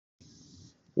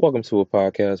Welcome to a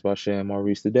podcast by Shan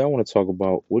Maurice. Today I want to talk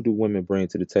about what do women bring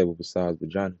to the table besides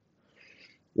vagina?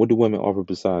 What do women offer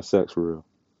besides sex for real?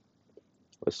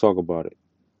 Let's talk about it.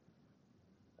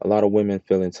 A lot of women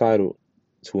feel entitled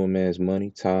to a man's money,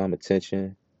 time,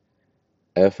 attention,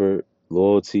 effort,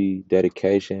 loyalty,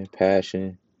 dedication,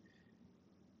 passion,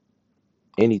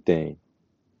 anything,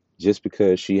 just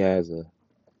because she has a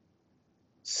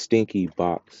stinky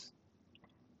box.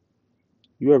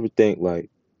 You ever think like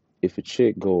if a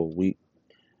chick go a week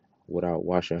without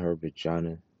washing her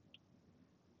vagina,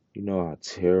 you know how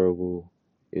terrible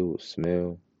it would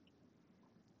smell?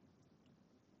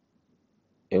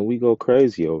 And we go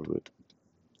crazy over it.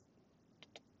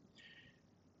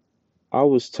 I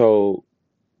was told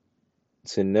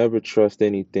to never trust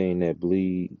anything that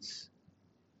bleeds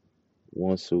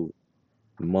once a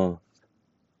month.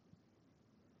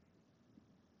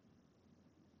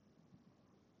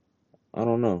 I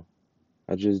don't know.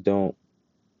 I just I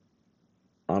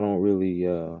don't really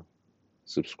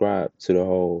subscribe to the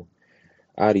whole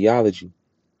ideology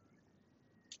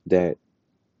that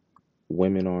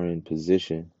women are in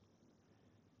position.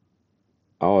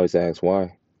 I always ask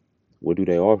why. What do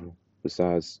they offer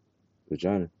besides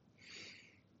vagina?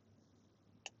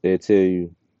 They'll tell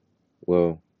you,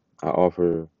 well, I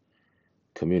offer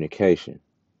communication,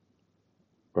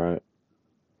 right?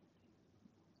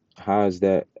 How is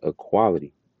that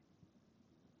equality?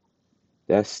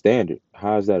 That's standard.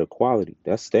 How is that equality?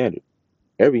 That's standard.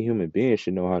 Every human being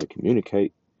should know how to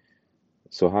communicate.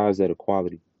 So how is that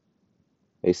equality?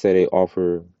 They say they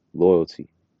offer loyalty.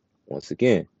 Once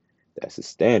again, that's a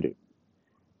standard.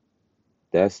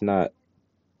 That's not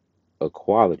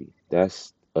equality.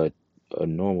 That's a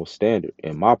normal standard.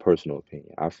 In my personal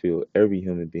opinion, I feel every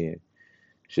human being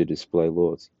should display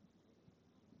loyalty.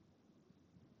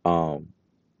 Um,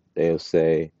 they'll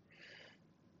say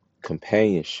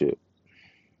companionship.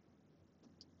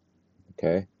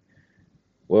 Okay.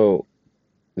 Well,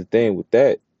 the thing with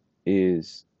that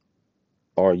is,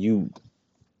 are you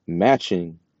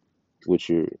matching what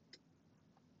you're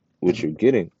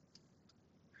getting?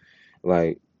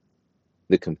 Like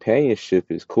the companionship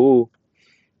is cool,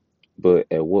 but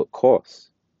at what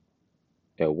cost?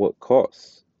 At what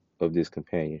cost of this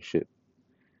companionship?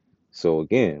 So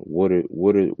again, what are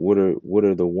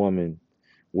women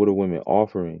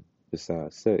offering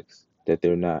besides sex that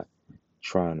they're not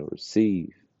trying to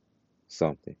receive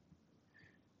something?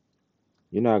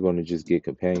 You're not going to just get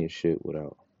companionship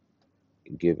without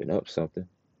giving up something,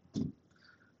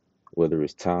 whether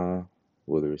it's time,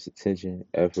 whether it's attention,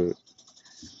 effort,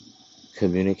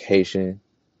 communication.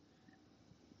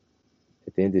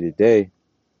 At the end of the day,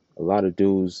 a lot of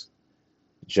dudes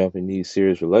jump in these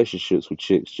serious relationships with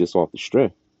chicks just off the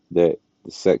strength that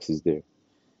the sex is there,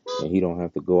 and he don't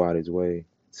have to go out his way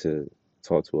to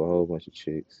talk to a whole bunch of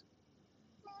chicks.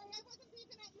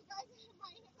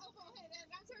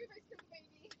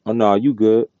 Oh no, you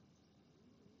good?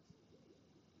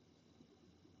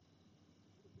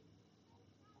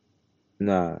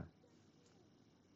 Nah.